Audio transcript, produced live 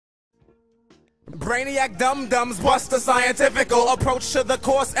Brainiac dum-dums bust a scientifical approach to the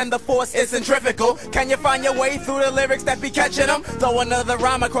course, and the force is centrifugal. Can you find your way through the lyrics that be catching them? Throw another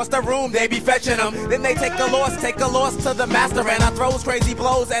rhyme across the room, they be fetching them. Then they take a loss to the master, and I throws crazy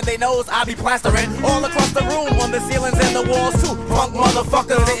blows, and they knows I be plastering all across the room, on the ceilings and the walls too. Punk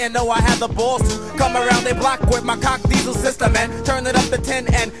motherfuckers didn't know I had the balls to come around their block with my cock diesel system and turn it up to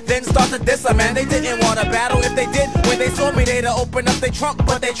 10 and then start to diss them. And they didn't want to battle. If they did, when they saw me, they'd open up their trunk,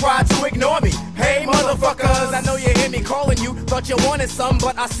 but they tried to ignore me. Hey motherfuckers, I know you hear me calling you. Thought you wanted some,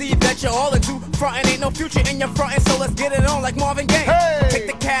 but I see that you're all into frontin'. Ain't no future in your frontin', so let's get it on like Marvin Gaye. Hey. Take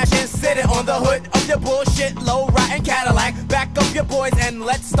the cash and sit it on the hood of your bullshit low rotten Cadillac. Back up your boys and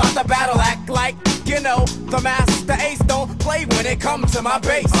let's start the battle. Act like you know the Masta Ace don't play when it comes to my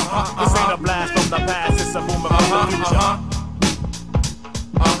bass. This ain't a blast from the past, it's a boomer from the future.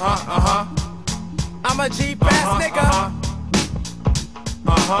 I'm a Jeep-ass nigga.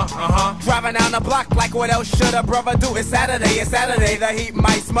 Driving down the block like what else should a brother do? It's Saturday, the heat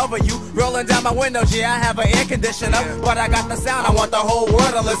might smother you. Rolling down my window, yeah, I have an air conditioner, but I got the sound I want the whole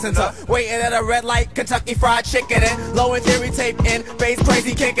world to listen to. Waiting at a red light, Kentucky Fried Chicken in, low and theory tape in, bass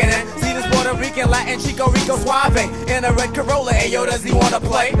crazy kicking in. See this Puerto Rican, Latin, Chico Rico Suave in a red Corolla. Hey yo, does he wanna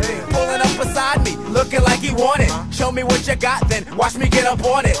play? Pulling up beside me, looking like he wanted. Show me what you got, then watch me get up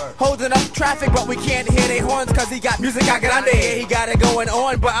on it. Holding up traffic, but we can't hear they horns, cause he got music I can under here. He got it going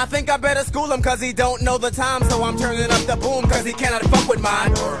on, but I think I better school him, cause he don't know the time. So I'm turning up the boom, cause he cannot fuck with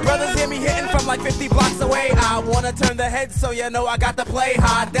mine. Brothers hear me hitting from like 50 blocks away. I wanna turn the head, so you know I got to play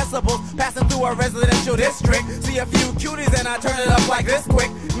high decibels, passing through a residential district. See a few cuties and I turn it up like this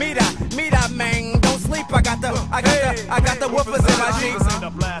quick. Mira, man, don't sleep. I got the woofers in my jeans. This ain't a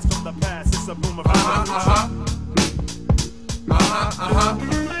blast from the past, it's a boomer from the future.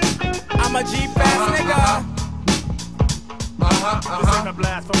 I'm a Jeep-ass nigga. This ain't a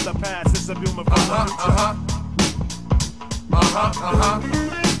blast from the past, it's a boomer from the future.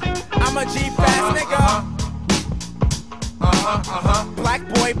 I'm a Jeep-ass nigga.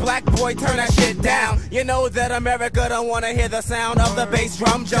 Black boy, turn that shit down. You know that America don't wanna hear the sound of the bass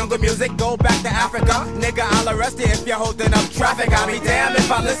drum. Jungle music, go back to Africa. Nigga, I'll arrest you if you're holding up traffic. I'll be damned if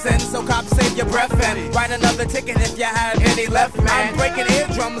I listen, so cops save your breath and write another ticket if you have any left, man. I'm breaking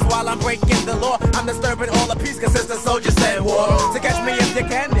eardrums while I'm breaking the law. I'm disturbing all the peace, cause sister soldiers said war. So catch me if you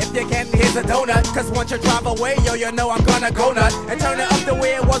can, here's a donut. Cause once you drive away, yo, you know I'm gonna go nut and turn it up the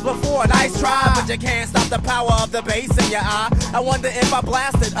way it was before. Nice try, but you can't stop the power of the bass in your eye. I wonder if I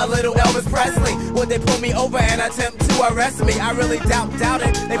blasted a little Elvis Presley, would they pull me over and attempt to arrest me? I really doubt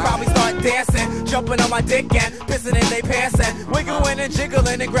it. They probably start dancing, jumping on my dick and pissing in they pants and wiggling and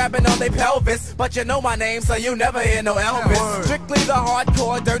jiggling and grabbing on their pelvis. But you know my name, so you never hear no Elvis. Strictly the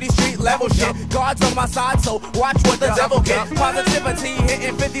hardcore, dirty street level shit. Guards on my side, so watch what the devil get. Positivity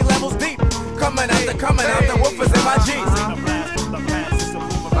hitting 50 levels deep. Coming out the woofers in my jeans.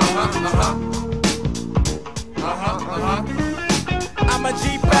 I'm a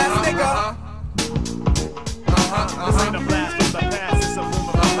Jeep-ass nigga. This ain't a blast from the past, it's a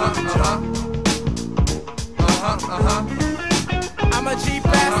boomer from the future. I'm a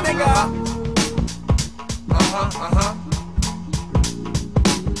Jeep-ass nigga.